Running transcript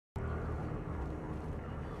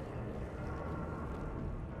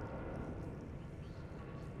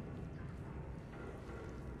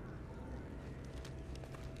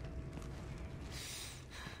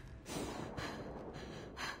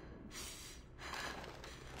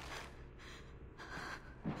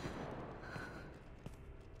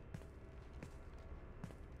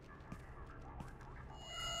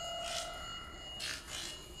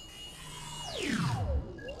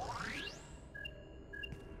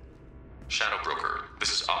Shadow Broker, this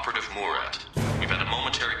is Operative Murat. We've had a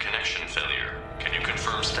momentary connection failure. Can you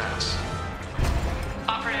confirm status?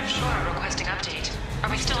 Operative Shore requesting update. Are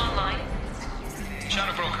we still online?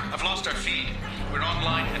 Shadow Broker, I've lost our feed. We're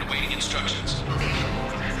online and awaiting instructions.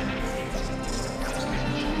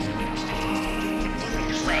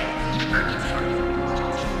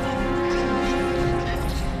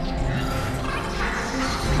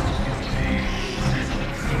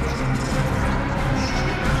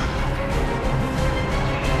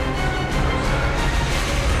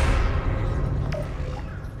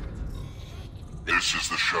 This is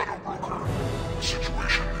the Shadow Broker. The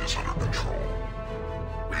situation is under control.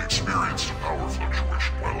 We experienced a power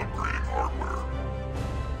fluctuation while upgrading hardware.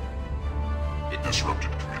 It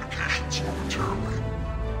disrupted communications momentarily.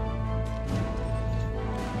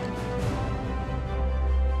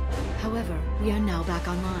 However, we are now back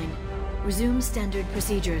online. Resume standard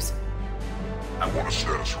procedures. I want a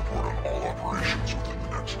status report on all operations within the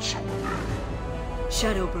next solar day.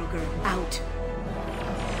 Shadow Broker, out.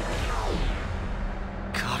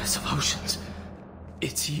 Goddess of Oceans.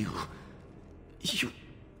 It's you.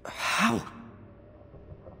 How?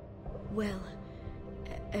 Well,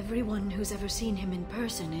 everyone who's ever seen him in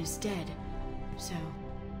person is dead, so...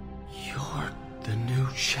 You're the new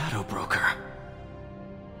Shadow Broker.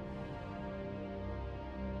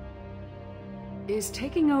 Is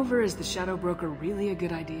taking over as the Shadow Broker really a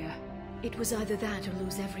good idea? It was either that or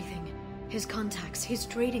lose everything. His contacts, his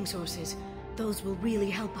trading sources, those will really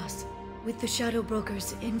help us. With the Shadow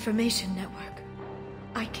Broker's information network,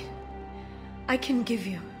 I can give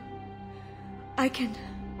you...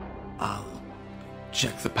 I'll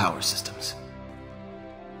check the power systems.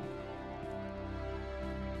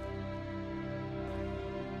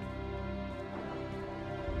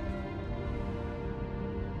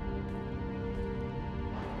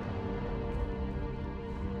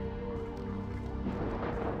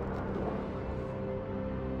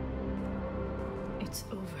 It's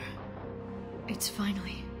over. It's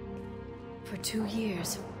finally... For 2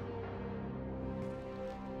 years.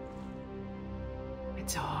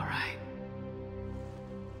 It's all right.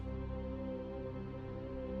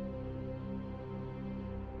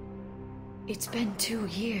 It's been 2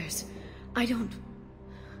 years. I don't...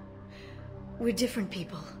 We're different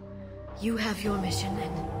people. You have your mission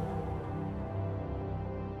and...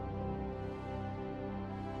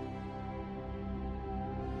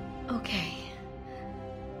 Okay.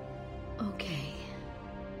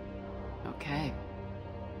 Okay.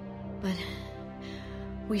 But...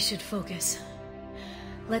 we should focus.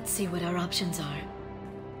 Let's see what our options are.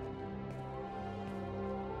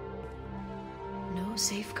 No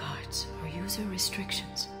safeguards or user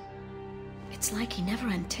restrictions. It's like he never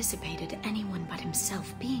anticipated anyone but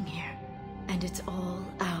himself being here. And it's all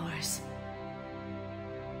ours.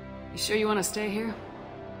 You sure you want to stay here?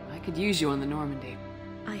 I could use you on the Normandy.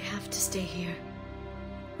 I have to stay here.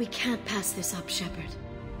 We can't pass this up, Shepard.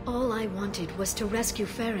 All I wanted was to rescue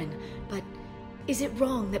Farron, but is it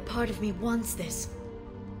wrong that part of me wants this?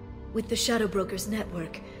 With the Shadow Broker's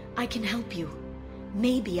network, I can help you.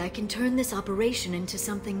 Maybe I can turn this operation into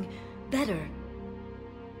something better.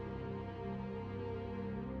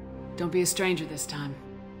 Don't be a stranger this time.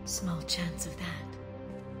 Small chance of that.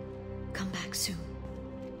 Come back soon.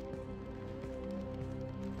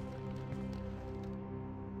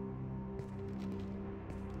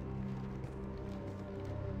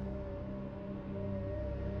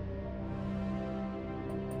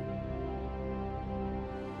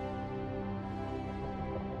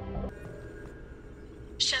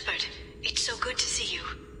 Shepard, it's so good to see you.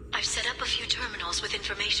 I've set up a few terminals with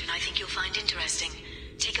information I think you'll find interesting.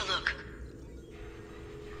 Take a look.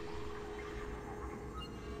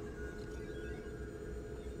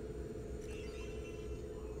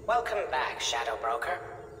 Welcome back, Shadow Broker.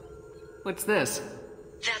 What's this?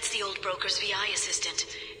 That's the old broker's VI assistant.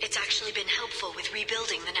 It's actually been helpful with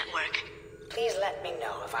rebuilding the network. Please let me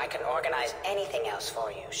know if I can organize anything else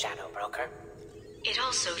for you, Shadow Broker. It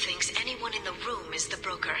also thinks anyone in the room is the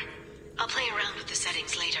broker. I'll play around with the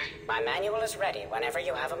settings later. My manual is ready whenever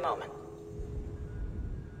you have a moment.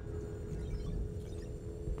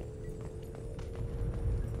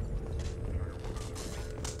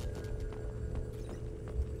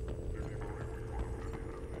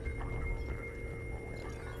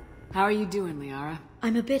 How are you doing, Liara?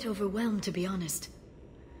 I'm a bit overwhelmed, to be honest.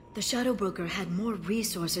 The Shadow Broker had more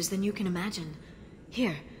resources than you can imagine.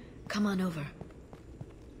 Here, come on over.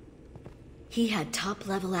 He had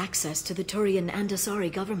top-level access to the Turian and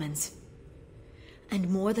Asari governments. And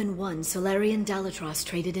more than one Solarian Dalatros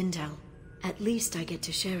traded intel. At least I get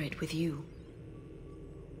to share it with you.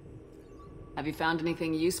 Have you found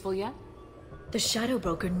anything useful yet? The Shadow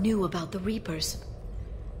Broker knew about the Reapers.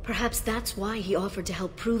 Perhaps that's why he offered to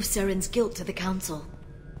help prove Saren's guilt to the Council.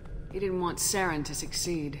 He didn't want Saren to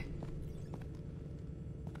succeed.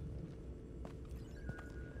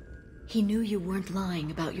 He knew you weren't lying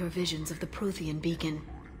about your visions of the Prothean beacon.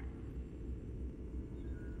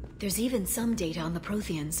 There's even some data on the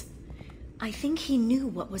Protheans. I think he knew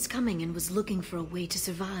what was coming and was looking for a way to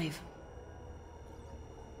survive.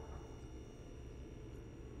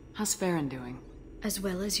 How's Farron doing? As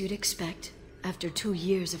well as you'd expect, after 2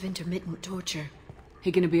 years of intermittent torture.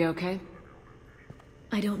 He gonna be okay?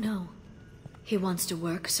 I don't know. He wants to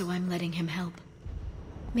work, so I'm letting him help.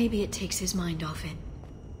 Maybe it takes his mind off it.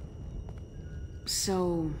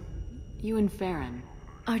 So, you and Farron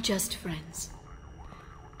are just friends.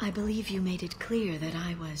 I believe you made it clear that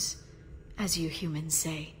I was, as you humans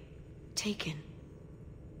say, taken.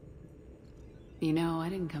 You know, I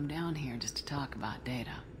didn't come down here just to talk about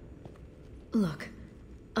data. Look,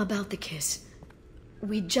 about the kiss.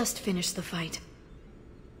 We just finished the fight.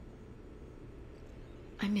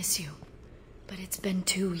 I miss you, but it's been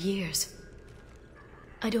 2 years.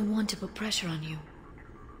 I don't want to put pressure on you.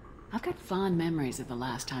 I've got fond memories of the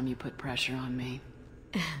last time you put pressure on me.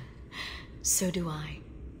 So do I.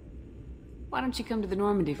 Why don't you come to the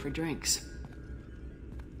Normandy for drinks?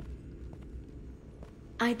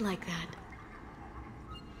 I'd like that.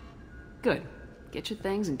 Good. Get your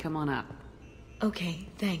things and come on up. Okay,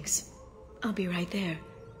 thanks. I'll be right there.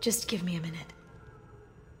 Just give me a minute.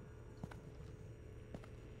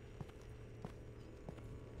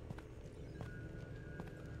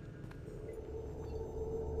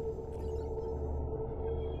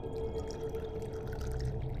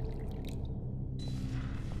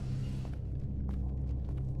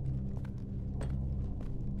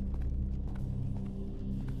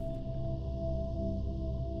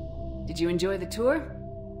 Did you enjoy the tour?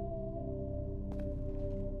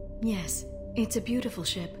 Yes, it's a beautiful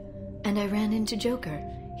ship. And I ran into Joker.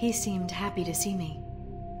 He seemed happy to see me.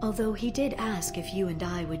 Although he did ask if you and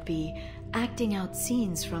I would be acting out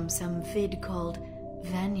scenes from some vid called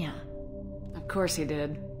Vanya. Of course he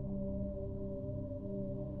did.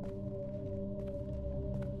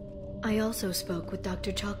 I also spoke with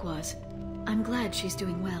Dr. Chakwas. I'm glad she's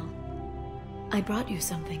doing well. I brought you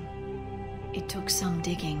something. It took some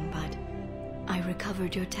digging, but I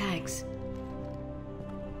recovered your tags.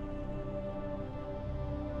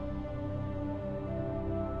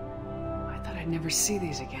 I thought I'd never see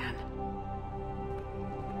these again.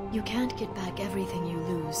 You can't get back everything you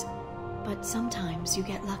lose, but sometimes you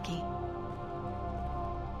get lucky.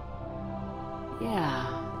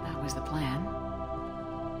 Yeah, that was the plan.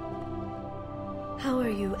 How are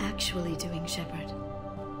you actually doing, Shepard?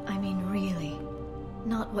 I mean, really.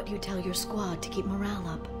 Not what you tell your squad to keep morale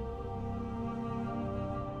up.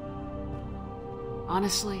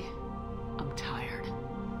 Honestly, I'm tired.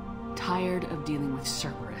 Tired of dealing with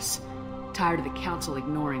Cerberus. Tired of the Council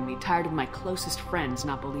ignoring me. Tired of my closest friends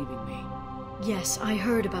not believing me. Yes, I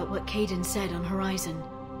heard about what Kaidan said on Horizon.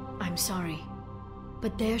 I'm sorry.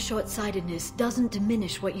 But their short-sightedness doesn't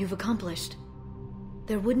diminish what you've accomplished.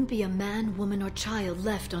 There wouldn't be a man, woman, or child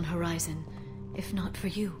left on Horizon, if not for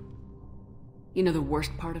you. You know the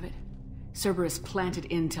worst part of it? Cerberus planted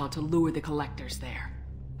intel to lure the Collectors there.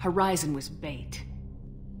 Horizon was bait.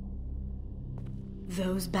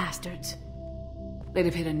 Those bastards. They'd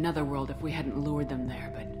have hit another world if we hadn't lured them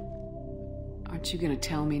there, but... Aren't you gonna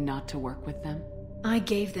tell me not to work with them? I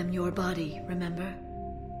gave them your body, remember?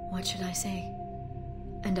 What should I say?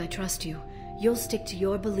 And I trust you. You'll stick to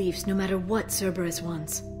your beliefs no matter what Cerberus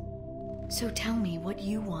wants. So tell me what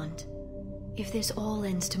you want. If this all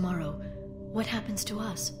ends tomorrow, what happens to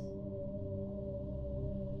us?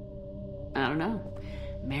 I don't know.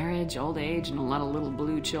 Marriage, old age, and a lot of little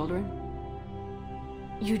blue children?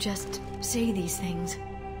 You just say these things.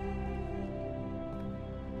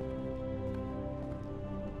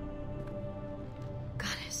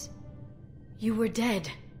 Goddess, you were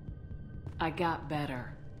dead. I got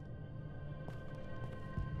better.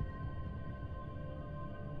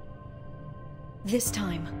 This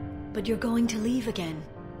time, but you're going to leave again.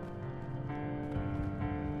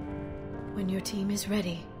 When your team is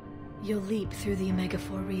ready, you'll leap through the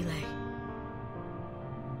Omega-4 relay.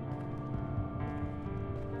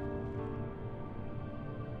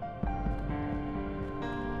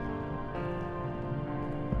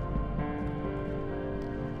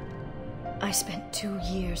 I spent 2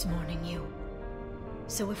 years mourning you.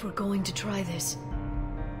 So if we're going to try this,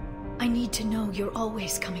 I need to know you're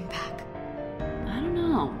always coming back. I don't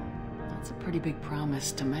know. That's a pretty big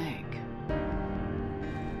promise to make.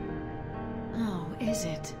 Oh, is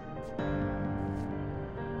it?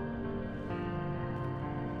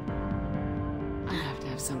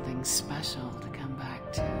 something special to come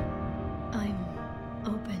back to. I'm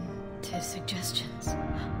open to suggestions.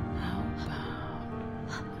 How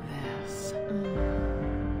about this?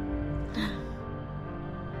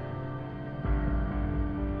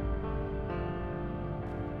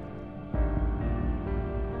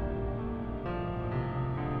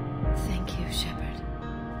 Thank you, Shepard,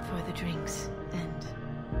 for the drinks and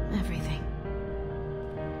everything.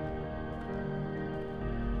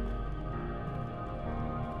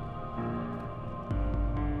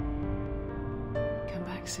 Come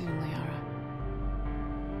back soon, Liara.